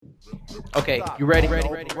Okay, you ready?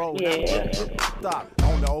 Yeah. Stop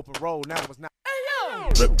on the open road. Now it's not.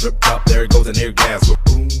 Drip, drip, drop, there goes an eargasm.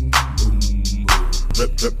 Boom, boom, boom.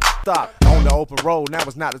 Drip, drip. Stop on the open road. Now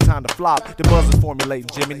it's not the time to flop. The buzz is formulating,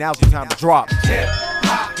 Jimmy. Now's the time to drop.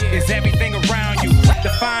 Is everything around you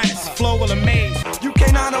the finest flow will amaze? You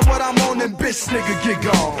can't honor what I'm on, then bitch nigga get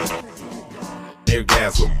gone.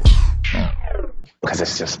 Eargasm. Because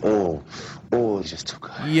it's just, it's just too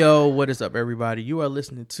good. Yo, what is up, everybody? You are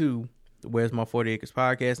listening to the Where's My 40 Acres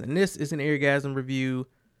podcast, and this is an Eargasm review.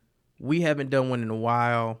 We haven't done one in a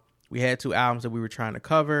while. We had two albums that we were trying to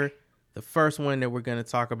cover. The first one that we're going to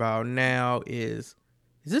talk about now is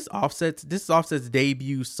this Offset's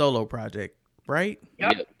debut solo project, right?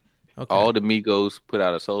 Yep. Okay. All the Migos put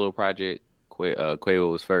out a solo project.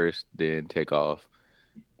 Quavo was first, then Takeoff,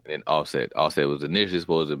 then Offset. Offset was initially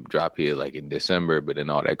supposed to drop here like in December, but then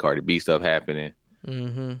all that Cardi B stuff happening.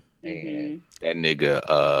 Mm-hmm. And that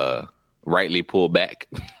nigga rightly pulled back.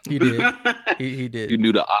 He did. he did. You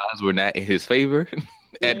knew the odds were not in his favor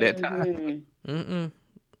at that time. Mm-mm.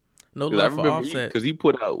 No love for Offset. Because he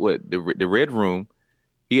put out the Red Room.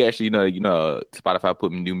 He actually, Spotify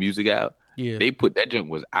put new music out. Yeah. They put that junk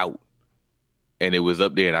was out. And it was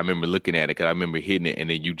up there, and I remember looking at it because I remember hitting it, and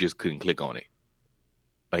then you just couldn't click on it.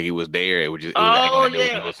 Like it was there. It was just. It was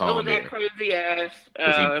it was that crazy ass.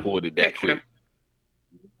 Because he pulled it that quick.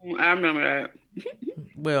 I remember that.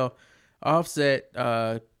 Well, Offset,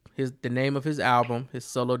 the name of his album, his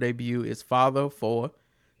solo debut is Father of Four.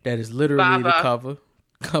 That is literally the cover.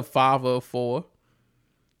 Father of Four.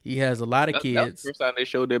 He has a lot of kids. That's the first time they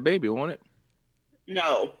showed their baby, wasn't it?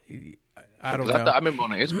 No. I don't know. I remember on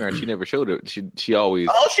her Instagram, she never showed it. She always.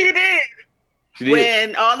 Oh, she did. She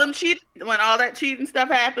did. When all that cheating stuff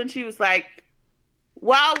happened, she was like,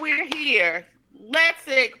 "While we're here, let's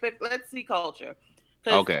see culture."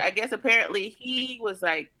 Okay. I guess apparently he was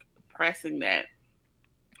like pressing that.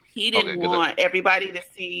 He didn't want everybody to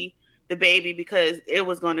see the baby because it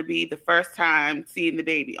was going to be the first time seeing the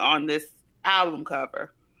baby on this album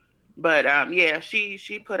cover. But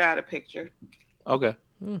she put out a picture. Okay.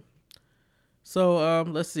 So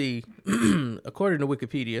let's see. According to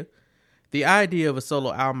Wikipedia, the idea of a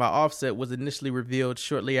solo album by Offset was initially revealed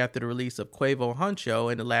shortly after the release of Quavo Huncho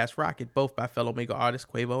and The Last Rocket, both by fellow Migos artists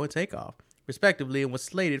Quavo and Takeoff, respectively, and was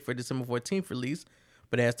slated for December 14th release.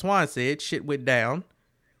 But as Twan said, shit went down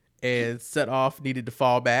and Set Off needed to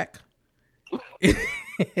fall back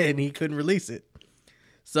and he couldn't release it.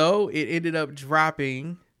 So it ended up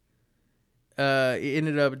dropping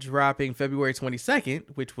February 22nd,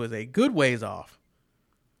 which was a good ways off.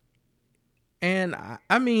 And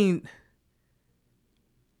I mean,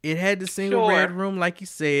 it had the single Red Room, like you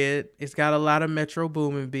said. It's got a lot of Metro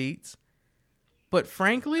Boomin beats. But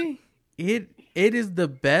frankly, it is the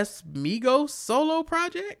best Migos solo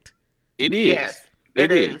project. It is. Yes,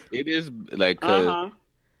 it is. It is like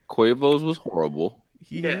Quavo's was horrible.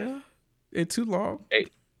 Yeah. It's too long.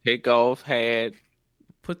 Takeoff had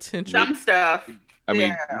potential. Some stuff. I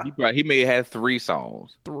mean, he may have 3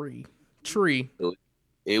 songs. 3. Tree.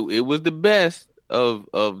 It was the best of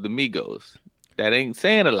the Migos. That ain't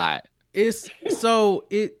saying a lot. It's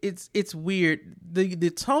weird. The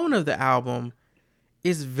tone of the album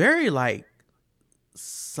is very like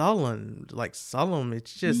sullen.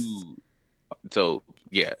 It's just so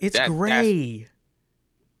yeah. It's gray.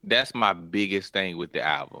 That's my biggest thing with the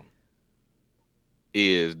album.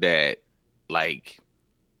 Is that like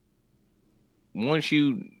once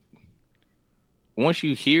you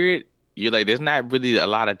hear it, you're like, there's not really a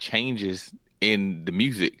lot of changes in the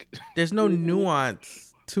music. There's no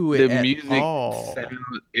nuance to it at all.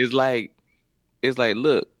 It's like,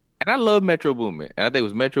 look, and I love Metro Boomin, and I think it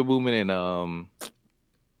was Metro Boomin and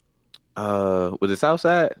was it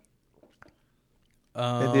Southside?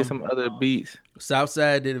 They did some other beats.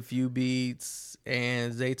 Southside did a few beats,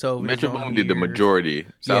 and Zaytoven. Metro Boomin did the majority.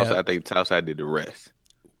 Southside, I think Southside did the rest.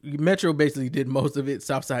 Metro basically did most of it.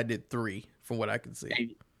 Southside did 3, from what I can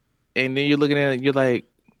see. And then you're looking at it, you're like,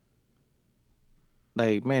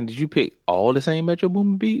 man, did you pick all the same Metro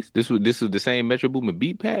Boomin beats? This was the same Metro Boomin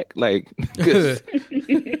beat pack? Like,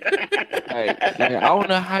 I don't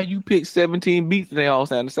know how you picked 17 beats and they all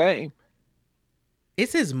sound the same.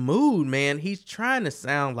 It's his mood, man. He's trying to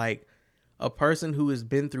sound like a person who has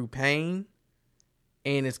been through pain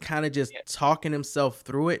and is kind of just talking himself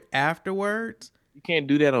through it afterwards. You can't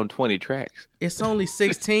do that on 20 tracks. It's only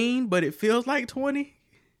 16, but it feels like 20.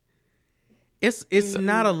 It's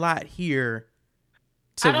not a lot here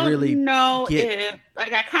to really know get.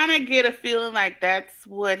 If I kind of get a feeling like that's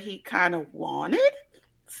what he kind of wanted,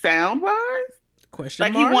 sound wise. Question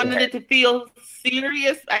like mark? He wanted it to feel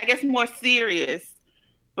serious. I guess more serious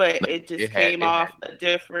but it just came off had a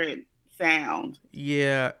different sound.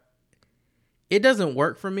 Yeah, it doesn't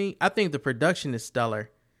work for me. I think the production is stellar.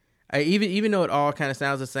 Even though it all kind of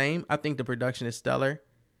sounds the same, I think the production is stellar.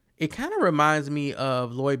 It kind of reminds me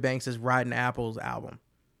of Lloyd Banks' Rotten Apples album.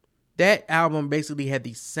 That album basically had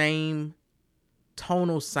the same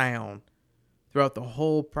tonal sound throughout the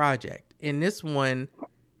whole project. And this one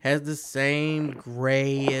has the same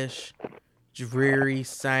grayish, dreary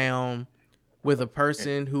sound with a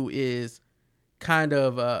person who is kind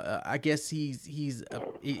of, I guess he's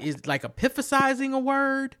like epiphysizing a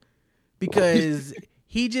word, because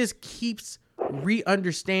he just keeps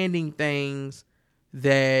re-understanding things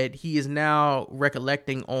that he is now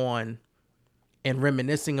recollecting on and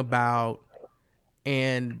reminiscing about,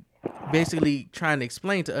 and basically trying to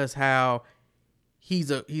explain to us how he's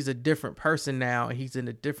a different person now, and he's in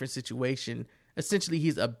a different situation. Essentially,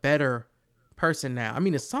 he's a better person now. I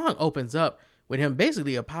mean, the song opens up with him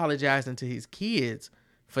basically apologizing to his kids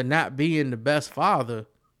for not being the best father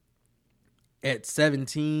at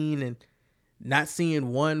 17 and not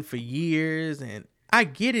seeing one for years. And I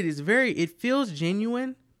get it. It feels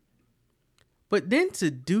genuine. But then to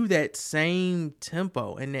do that same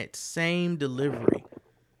tempo and that same delivery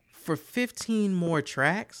for 15 more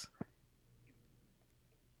tracks,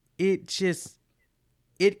 it's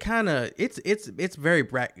very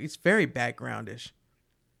backgroundish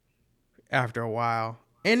after a while.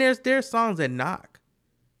 And there's songs that knock.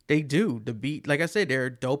 They do. The beat, like I said, there are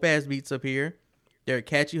dope ass beats up here. There are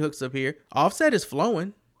catchy hooks up here. Offset is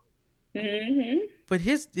flowing. Mm-hmm. But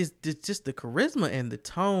his is just the charisma and the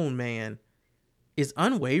tone, man, is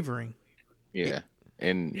unwavering. Yeah.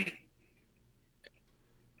 And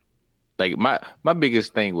like my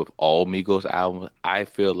biggest thing with all Migos albums, I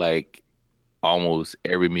feel like almost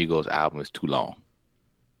every Migos album is too long.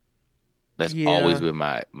 That's always been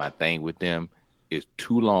my thing with them, is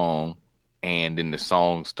too long, and then the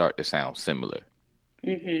songs start to sound similar.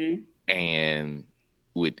 Mm-hmm. And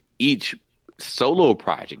with each solo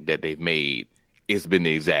project that they've made, it's been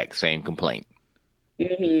the exact same complaint.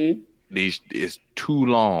 Mm-hmm. It's too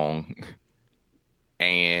long,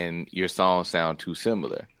 and your songs sound too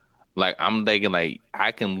similar. Like, I'm thinking, like,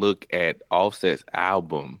 I can look at Offset's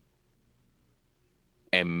album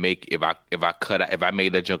and make, if I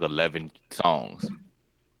made that junk 11 songs,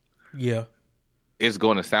 yeah, it's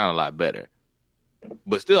going to sound a lot better.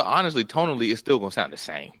 But still, honestly, tonally, it's still going to sound the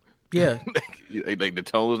same. Yeah. like the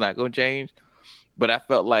tone's not going to change. But I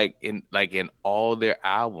felt like in all their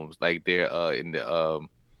albums, like they're in the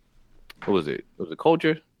what was it? Was it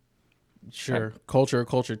Culture? Sure. Culture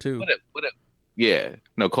 2. Yeah.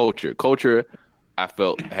 No, Culture, I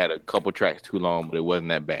felt had a couple tracks too long, but it wasn't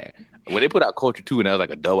that bad. When they put out Culture 2 and that was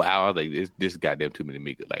like a double hour, I was like, this goddamn too many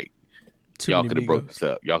Migos. Like, y'all could have broke this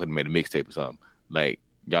up. Y'all could have made a mixtape or something. Like,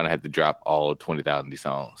 y'all don't have to drop all 20,000 of these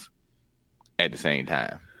songs at the same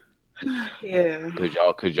time. Yeah.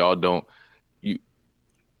 Because y'all don't.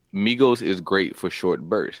 Migos is great for short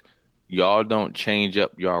bursts. Y'all don't change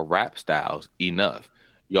up y'all rap styles enough.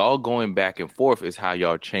 Y'all going back and forth is how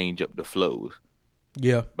y'all change up the flows.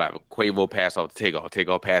 Yeah. By Quavo pass off to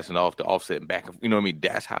Takeoff passing off to Offset and back. You know what I mean?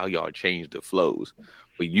 That's how y'all change the flows.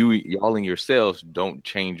 But y'all and yourselves don't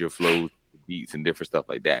change your flows, beats, and different stuff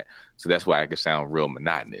like that. So that's why it can sound real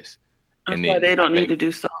monotonous. And then they don't need to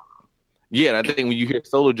do so. Yeah, and I think when you hear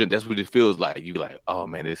solo jump, that's what it feels like. You like, oh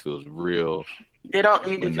man, this feels real. They don't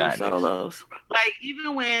need to do solos. Like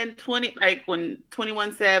even when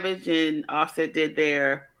 21 Savage and Offset did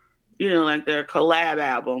their, their collab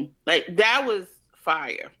album, like that was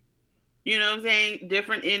fire. You know what I'm saying?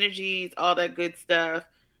 Different energies, all that good stuff.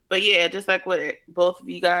 But yeah, just like what both of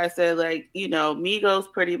you guys said, like,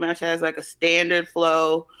 Migos pretty much has like a standard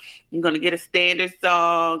flow. You're going to get a standard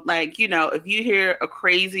song. Like, if you hear a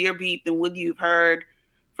crazier beat than what you've heard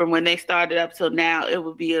from when they started up till now, it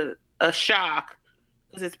would be a shock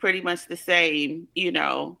because it's pretty much the same,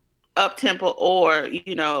 up tempo or,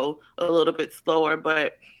 a little bit slower.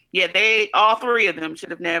 But yeah, all three of them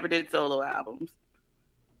should have never did solo albums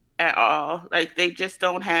at all. Like they just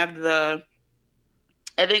don't have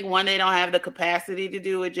I think they don't have the capacity to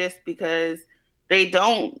do it just because they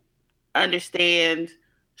don't understand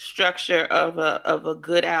structure of a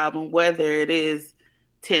good album, whether it is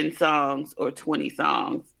 10 songs or 20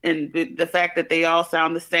 songs. And the fact that they all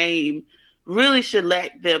sound the same really should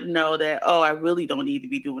let them know that, I really don't need to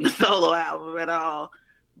be doing a solo album at all.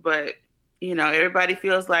 But, everybody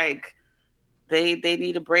feels like they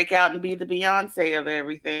need to break out and be the Beyonce of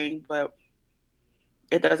everything, but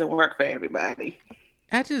it doesn't work for everybody.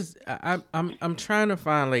 I'm trying to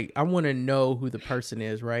find, like, I want to know who the person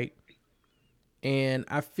is, right? And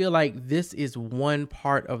I feel like this is one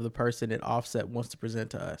part of the person that Offset wants to present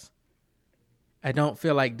to us. I don't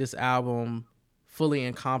feel like this album fully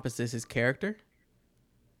encompasses his character.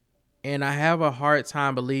 And I have a hard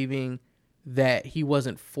time believing that he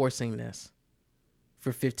wasn't forcing this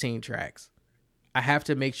for 15 tracks. I have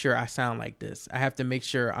to make sure I sound like this. I have to make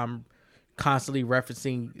sure I'm constantly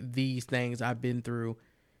referencing these things I've been through.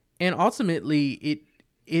 And ultimately,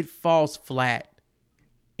 it falls flat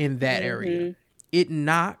in that area. It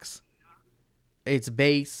knocks. It's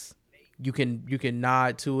bass. You can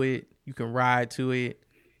nod to it. You can ride to it.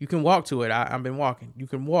 You can walk to it. I've been walking. You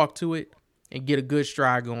can walk to it and get a good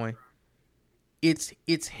stride going. It's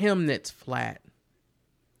him that's flat.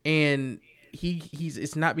 And he's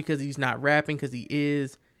it's not because he's not rapping, because he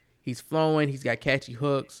is. He's flowing. He's got catchy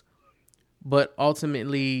hooks. But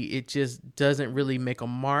ultimately, it just doesn't really make a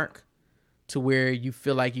mark to where you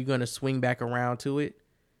feel like you're going to swing back around to it.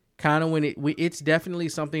 Kind of when it's definitely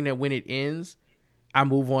something that when it ends, I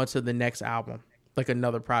move on to the next album, like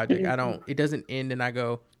another project. It doesn't end and I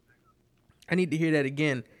go, I need to hear that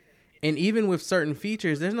again. And even with certain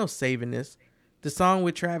features, there's no saving this. The song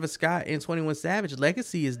with Travis Scott and 21 Savage,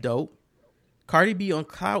 Legacy, is dope. Cardi B on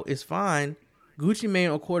Clout is fine. Gucci Mane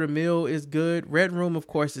on Quarter Mil is good. Red Room, of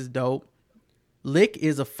course, is dope. Lick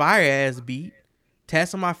is a fire-ass beat.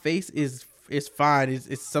 Tats on My Face is fine.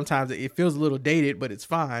 It's sometimes it feels a little dated, but it's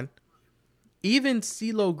fine. Even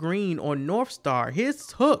CeeLo Green on North Star,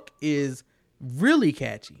 his hook is really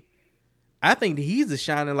catchy. I think that he's the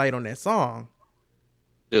shining light on that song.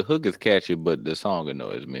 The hook is catchy, but the song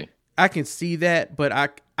annoys me. I can see that, but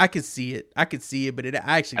I can see it. I can see it, but I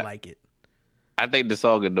actually like it. I think the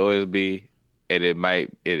song annoys me, and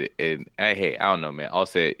hey, I don't know, man.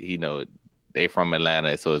 Offset, they from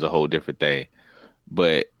Atlanta, so it's a whole different thing.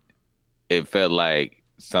 But it felt like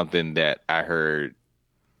something that I heard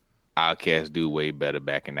Outkast do way better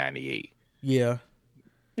back in '98. Yeah.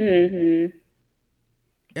 Mm-hmm.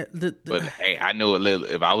 But hey, I know a little.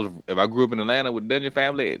 If I grew up in Atlanta with Dungeon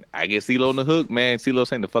Family, I get CeeLo on the hook, man. CeeLo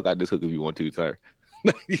sang the fuck out this hook if you want to, sir.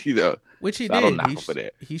 Which he so did. I don't knock him for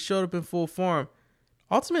that. He showed up in full form.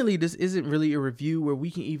 Ultimately, this isn't really a review where we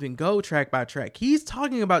can even go track by track. He's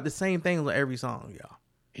talking about the same thing on every song, y'all.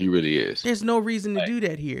 He really is. There's no reason to do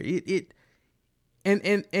that here.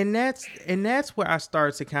 And that's where I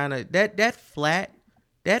start to kind of that flat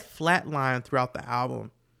line throughout the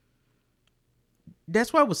album.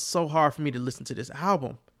 That's why it was so hard for me to listen to this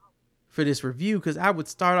album for this review, because I would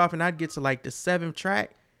start off and I'd get to like the 7th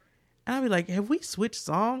track and I'd be like, have we switched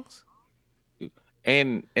songs?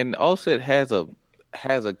 And Offset has a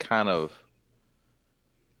kind of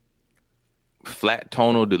flat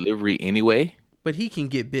tonal delivery anyway. But he can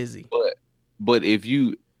get busy. But if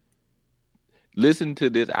you listen to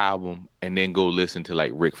this album and then go listen to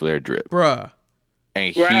like Ric Flair Drip, bruh,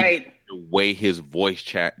 and right, the way his voice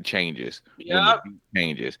changes, yep, when the beat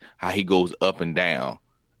changes, how he goes up and down,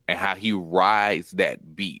 and how he rides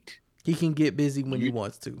that beat, he can get busy when he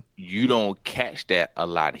wants to. You don't catch that a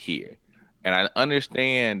lot here, and I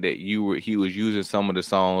understand that he was using some of the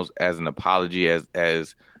songs as an apology,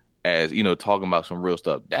 as talking about some real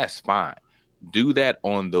stuff. That's fine. Do that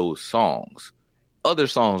on those songs. Other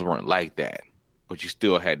songs weren't like that, but you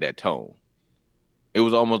still had that tone. It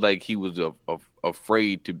was almost like he was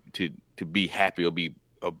afraid to be happy or be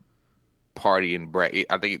a party and brag.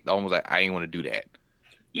 I think almost like I ain't want to do that.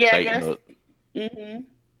 Yeah, like, I guess. Mm-hmm.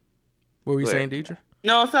 What were you saying, Deidre?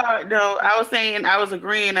 No, sorry. No, I was saying I was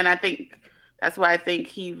agreeing, and I think that's why I think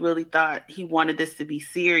he really thought he wanted this to be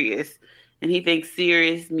serious. And he thinks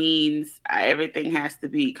serious means everything has to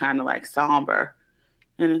be kind of like somber.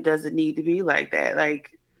 And it doesn't need to be like that.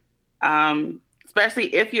 Like,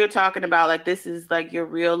 especially if you're talking about like, this is like your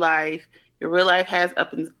real life. Your real life has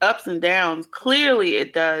ups and downs. Clearly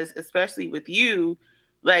it does, especially with you.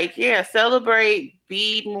 Like, yeah, celebrate,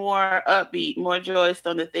 be more upbeat, more joyous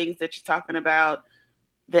on the things that you're talking about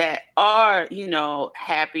that are,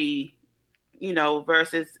 happy,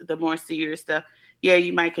 versus the more serious stuff. Yeah,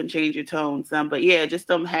 you might can change your tone some, but yeah, just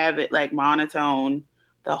don't have it like monotone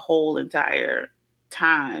the whole entire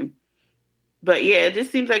time. But yeah, it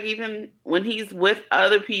just seems like even when he's with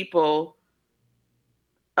other people,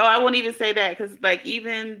 I won't even say that, because like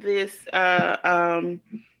even this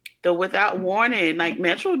the Without Warning, like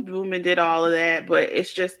Metro Boomin did all of that, but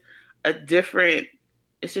it's just a different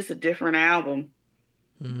album.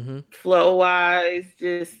 Mm-hmm. Flow wise,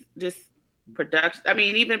 just production. I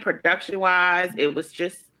mean, even production wise, it was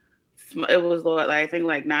like I think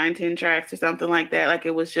like 9-10 tracks or something like that. Like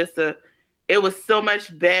it was so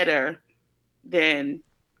much better than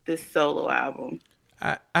this solo album.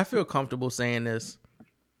 I feel comfortable saying this.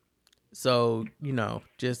 So, you know,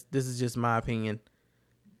 this is just my opinion.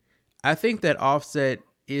 I think that Offset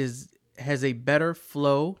has a better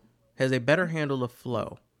flow, has a better handle of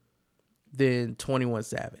flow than 21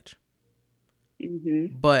 Savage.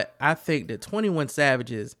 Mm-hmm. But I think that 21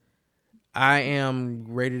 Savage's I Am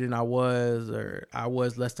Greater Than I Was, or I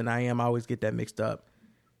Was Less Than I Am, I always get that mixed up,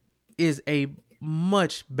 is a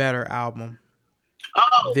much better album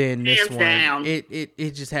than this one. Down.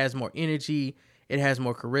 It just has more energy. It has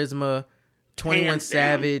more charisma. 21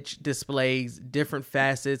 Savage displays different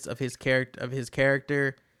facets of his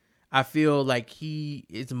character. I feel like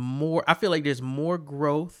there's more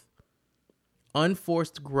growth,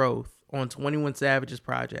 unforced growth on 21 Savage's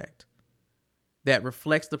project that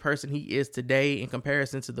reflects the person he is today in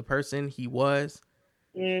comparison to the person he was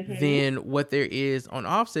than what there is on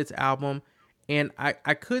Offset's album. And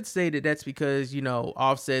I could say that that's because, you know,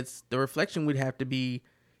 Offset's, the reflection would have to be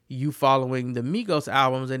you following the Migos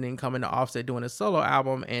albums and then coming to Offset doing a solo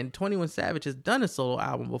album. And 21 Savage has done a solo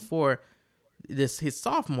album before his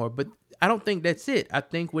sophomore, but I don't think that's it. I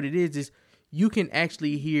think what it is you can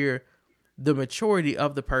actually hear the maturity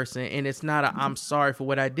of the person, and it's not a I'm sorry for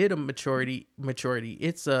what I did of maturity.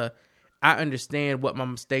 It's a I understand what my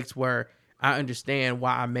mistakes were. I understand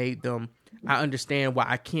why I made them. I understand why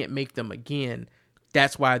I can't make them again.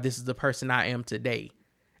 That's why this is the person I am today.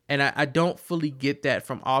 And I don't fully get that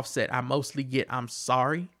from Offset. I mostly get I'm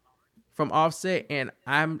sorry from Offset, and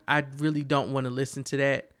I really don't want to listen to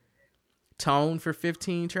that tone for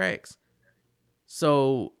 15 tracks.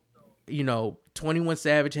 So, you know, 21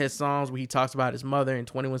 Savage has songs where he talks about his mother, and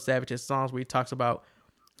 21 Savage has songs where he talks about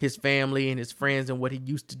his family and his friends and what he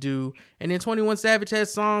used to do. And then 21 Savage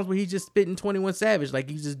has songs where he's just spitting 21 Savage, like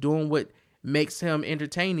he's just doing what makes him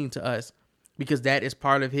entertaining to us, because that is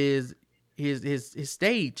part of his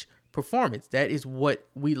stage performance. That is what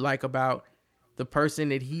we like about the person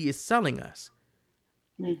that he is selling us.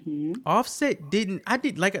 Offset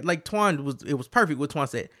like Twan it was perfect what Twan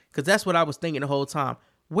said, because that's what I was thinking the whole time.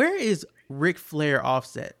 Where is Ric Flair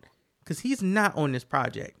Offset? Because he's not on this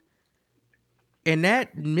project. And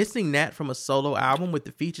missing that from a solo album with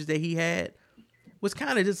the features that he had was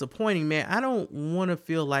kind of disappointing, man. I don't want to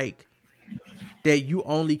feel like that you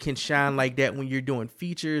only can shine like that when you're doing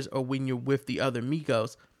features or when you're with the other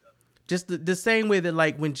Migos. Just the same way that,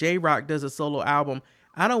 like, when J-Rock does a solo album,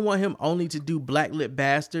 I don't want him only to do Black Lip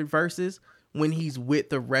Bastard verses when he's with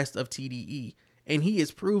the rest of TDE. And he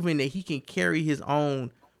is proving that he can carry his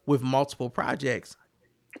own with multiple projects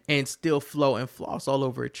and still flow and floss all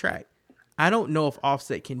over a track. I don't know if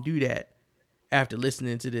Offset can do that after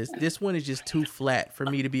listening to this. This one is just too flat for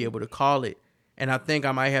me to be able to call it. And I think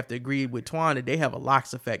I might have to agree with Twan that they have a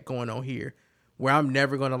Lox effect going on here, where I'm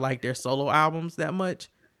never going to like their solo albums that much.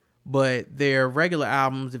 But their regular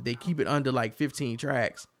albums, if they keep it under like 15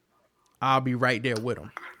 tracks, I'll be right there with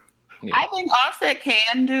them. Yeah. I think Offset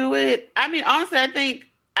can do it. I mean, honestly,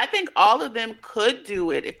 I think all of them could do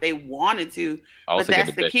it if they wanted to. But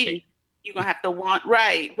that's the key. You're gonna have to want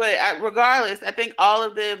right. But regardless, I think all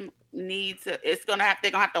of them need to. They're gonna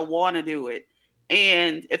have to want to do it.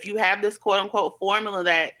 And if you have this quote unquote formula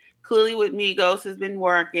that clearly with Migos has been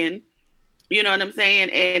working, you know what I'm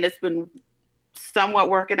saying, and it's been somewhat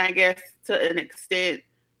working, I guess, to an extent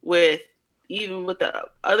with the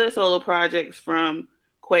other solo projects from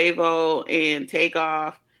Quavo and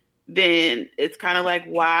Takeoff, then it's kind of like,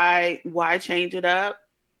 why change it up?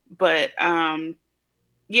 But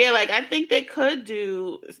yeah, like I think they could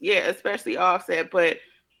do, especially Offset, but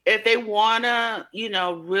if they wanna,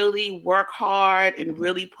 really work hard and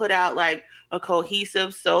really put out like a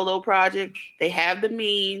cohesive solo project, they have the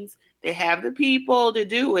means, they have the people to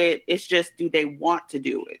do it. It's just, do they want to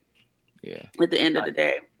do it? Yeah. At the end of the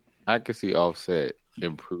day, I could see Offset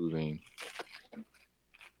improving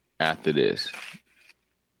after this.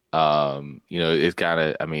 It's kind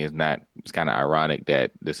of, it's kind of ironic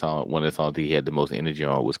that one of the songs he had the most energy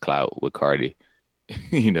on was Clout with Cardi,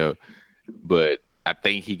 but I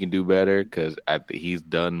think he can do better because he's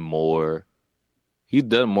done more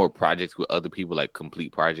projects with other people, like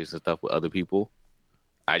complete projects and stuff with other people.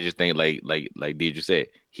 I just think like Deidre said,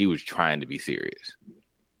 he was trying to be serious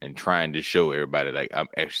and trying to show everybody like I'm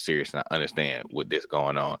extra serious and I understand what this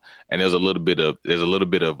going on. And there's a little bit of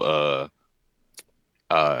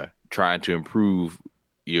trying to improve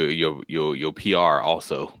your PR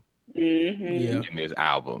also in this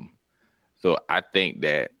album. So I think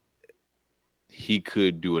that he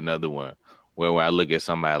could do another one where when I look at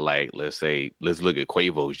somebody like, let's look at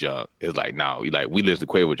Quavo's Junk. It's like, no, we listen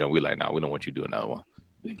to Quavo's Junk. We like, no, we don't want you to do another one.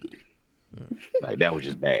 Like that was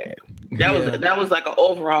just bad. That was like an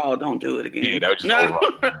overall don't do it again. Yeah, that was just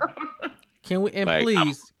overall. Can we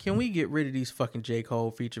Like, can we get rid of these fucking J.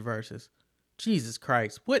 Cole feature verses? Jesus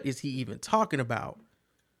Christ, what is he even talking about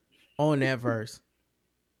on that verse?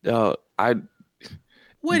 What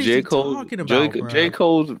is he talking about, bro? J.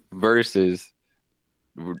 Cole's verses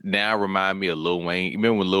now remind me of Lil Wayne. You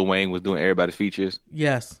remember when Lil Wayne was doing everybody's features?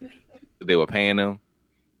 Yes. They were paying him.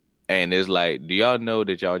 And it's like, do y'all know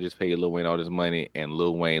that y'all just paid Lil Wayne all this money and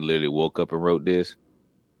Lil Wayne literally woke up and wrote this?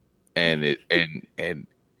 And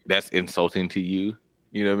that's insulting to you.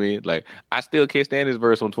 You know what I mean? Like, I still can't stand this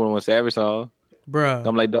verse on 21 Savage song. Bruh.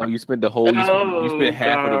 I'm like, dog, you spent half of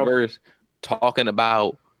the verse talking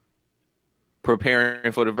about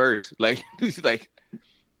preparing for the verse. Like, like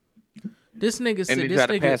this nigga said, and then try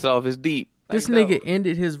to pass off as deep. This nigga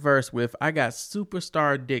ended his verse with, I got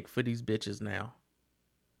superstar dick for these bitches now.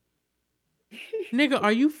 Nigga,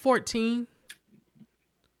 are you 14?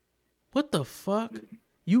 What the fuck?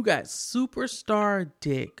 You got superstar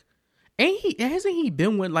dick. Hasn't he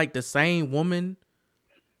been with like the same woman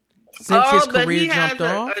since his career jumped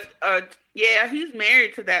off? Yeah, he's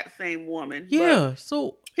married to that same woman. Yeah,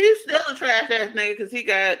 so he's still a trash ass nigga because he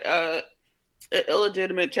got an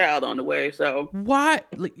illegitimate child on the way. So why,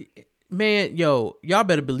 like, man, yo, y'all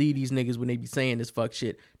better believe these niggas when they be saying this fuck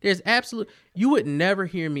shit. You would never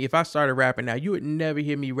hear me if I started rapping now. You would never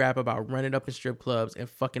hear me rap about running up in strip clubs and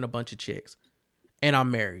fucking a bunch of chicks, and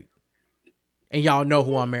I'm married, and y'all know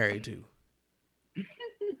who I'm married to.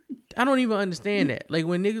 I don't even understand that. Like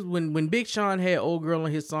when Big Sean had Old Girl on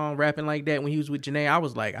his song rapping like that when he was with Janae, I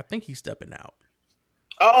was like, I think he's stepping out.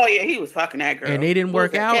 Oh yeah, he was fucking that girl. And they didn't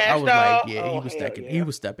work out. I was like, yeah, he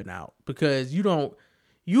was stepping out because you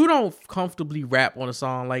don't comfortably rap on a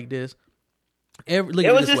song like this. It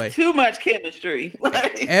was just too much chemistry.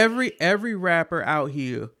 every rapper out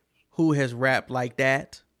here who has rapped like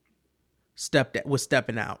that was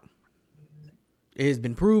stepping out. It has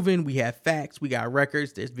been proven. We have facts. We got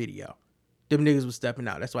records. There's video. Them niggas was stepping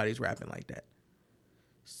out. That's why he's rapping like that.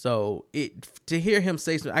 So to hear him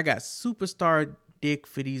say something, I got superstar dick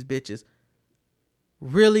for these bitches.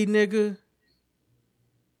 Really, nigga?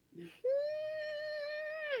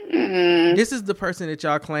 Mm-hmm. This is the person that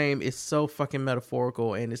y'all claim is so fucking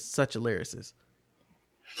metaphorical and is such a lyricist.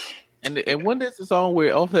 And when there's a song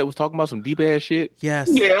where Offset was talking about some deep ass shit? Yes.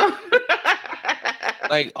 Yeah.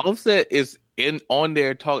 Like Offset is on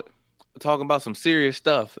there talking about some serious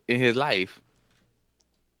stuff in his life.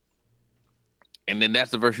 And then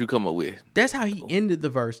that's the verse you come up with. That's how he ended the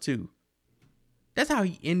verse too. Like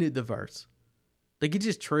it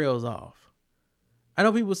just trails off. I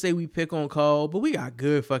know people say we pick on Cole, but we got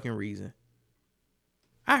good fucking reason.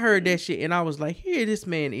 I heard that shit and I was like, here this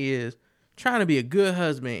man is trying to be a good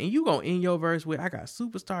husband and you gonna end your verse with, I got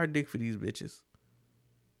superstar dick for these bitches.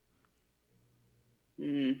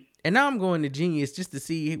 And now I'm going to Genius just to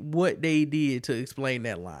see what they did to explain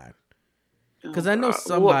that line. Because I know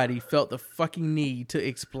somebody felt the fucking need to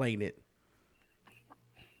explain it.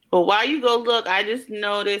 Well, while you go look, I just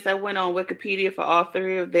noticed I went on Wikipedia for all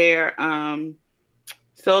three of their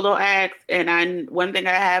solo acts, and one thing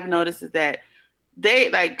I have noticed is that they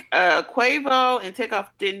Quavo and Takeoff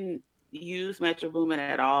didn't use Metro Boomin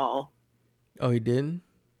at all. Oh, he didn't?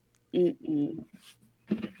 Mm-mm.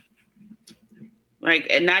 Like,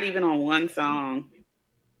 and not even on one song.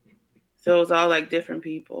 So it was all like different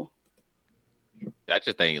people. I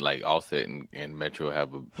just think like Offset and Metro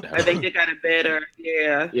have I think they got it better.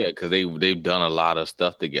 Yeah. Yeah, because they've done a lot of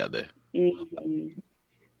stuff together. Mm-hmm.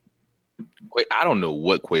 Wait, I don't know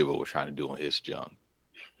what Quavo was trying to do on his jump.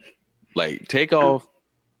 Like Takeoff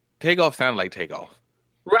sounded like Takeoff.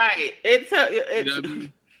 Right. It's you know what I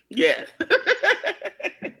mean? Yeah.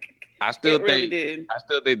 I still think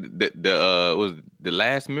the was the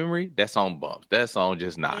Last Memory, that song bumps. That song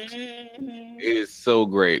just knocks. Mm-hmm. It is so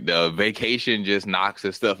great. The Vacation just knocks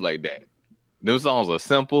and stuff like that. Those songs are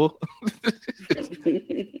simple.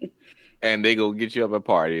 And they go get you up at a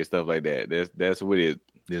party and stuff like that. That's what it is.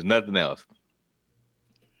 There's nothing else.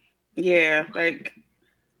 Yeah, like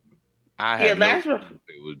I have no idea what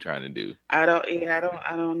they were trying to do. I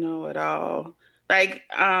don't know at all. Like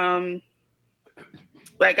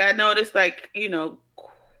I noticed, like, you know,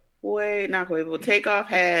 not Quavo, Takeoff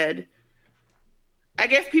had, I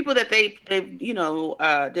guess, people that they you know,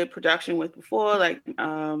 did production with before, like,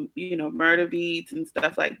 you know, Murder Beats and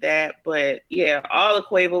stuff like that. But yeah, all the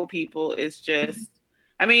Quavo people is just,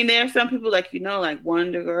 I mean, there's some people like, you know, like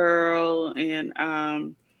Wonder Girl and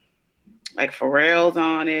like Pharrell's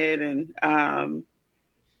on it and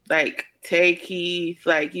like Tay Keith,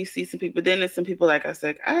 like you see some people. Then there's some people, like I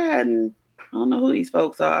said, I don't know who these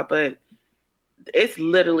folks are, but it's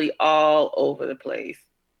literally all over the place.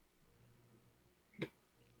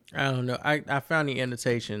 I don't know. I found the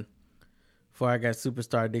annotation before I got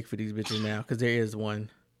superstar dick for these bitches now, because there is one.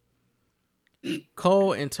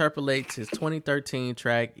 Cole interpolates his 2013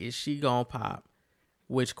 track "Is She Gon' Pop,"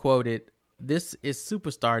 which quoted, "This is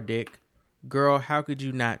superstar dick. Girl, how could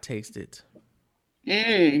you not taste it?"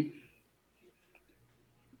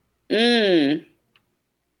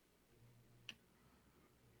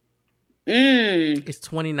 It's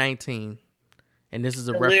 2019, and this is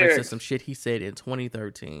a reference to some shit he said in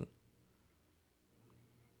 2013.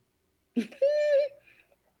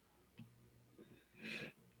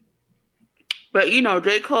 But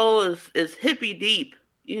J. Cole is hippie deep,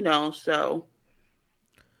 so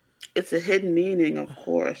it's a hidden meaning, of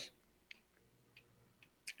course.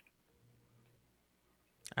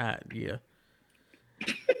 Yeah.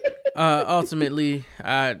 Ultimately,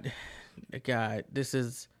 God,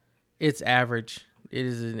 it's average. It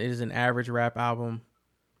is an average rap album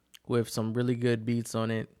with some really good beats on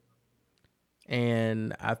it,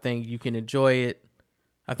 and I think you can enjoy it.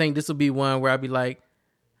 I think this will be one where I'll be like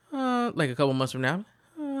a couple months from now,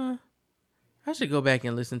 I should go back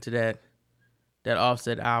and listen to that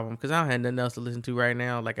Offset album, because I don't have nothing else to listen to right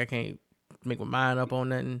now. Like, I can't make my mind up on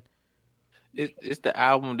nothing. It's the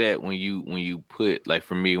album that when you put, like,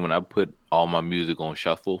 for me, when I put all my music on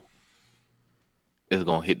shuffle, it's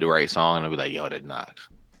gonna hit the right song and I'll be like, yo, that knocks.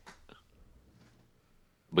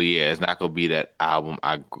 But yeah, it's not gonna be that album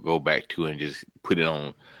I go back to and just put it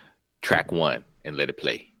on track one and let it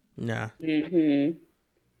play. Nah. Mm-hmm.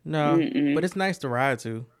 No, but it's nice to ride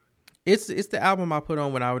to. It's the album I put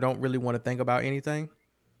on when I don't really want to think about anything.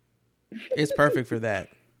 It's perfect for that.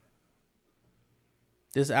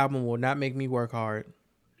 This album will not make me work hard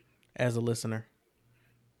as a listener.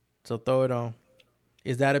 So throw it on.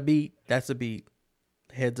 Is that a beat? That's a beat.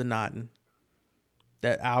 Heads are nodding.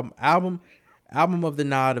 That album of the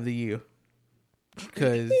nod of the year.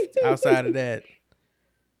 Because outside of that,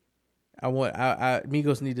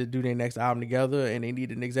 Migos need to do their next album together, and they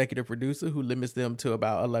need an executive producer who limits them to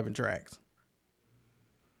about 11 tracks.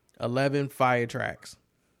 11 fire tracks.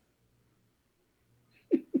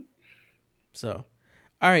 So,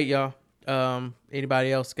 all right, y'all.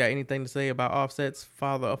 Anybody else got anything to say about Offset's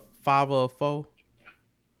Father of Four?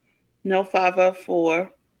 No,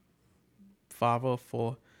 504.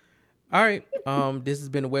 504. All right. This has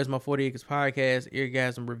been the Where's My 40 Acres podcast,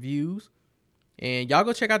 Eargasm Reviews. And y'all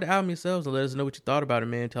go check out the album yourselves and let us know what you thought about it,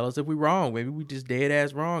 man. Tell us if we're wrong. Maybe we just dead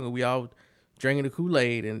ass wrong and we all drinking the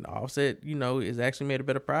Kool-Aid, and Offset, is actually made a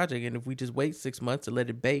better project. And if we just wait 6 months to let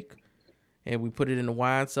it bake and we put it in the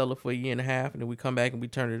wine cellar for a year and a half, and then we come back and we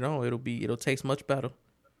turn it on, it'll taste much better.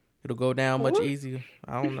 It'll go down much easier.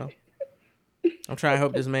 I don't know. I'm trying to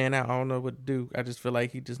help this man out. I don't know what to do. I just feel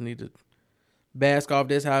like he just needs to bask off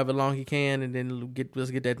this however long he can, and then let's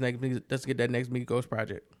get that next Migos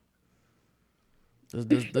project. Let's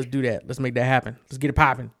do that. Let's make that happen. Let's get it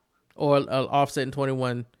popping. Or Offset and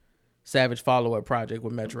 21 Savage follow-up project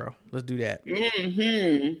with Metro. Let's do that.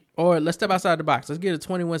 Mm-hmm. Or let's step outside the box. Let's get a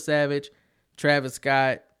 21 Savage, Travis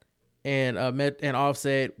Scott, and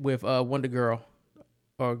Offset with Wonder Girl.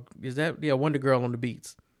 Or is that Wonder Girl on the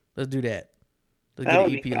beats? Let's do that. Let's get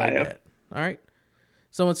an EP like that. All right.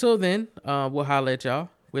 So until then, we'll holler at y'all.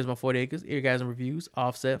 Where's My 40 Acres? Eargasm Reviews.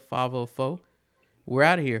 Offset 504. We're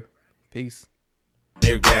out of here. Peace.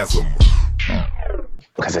 Eargasm.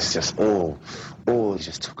 Because it's just, it's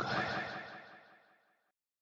just too good.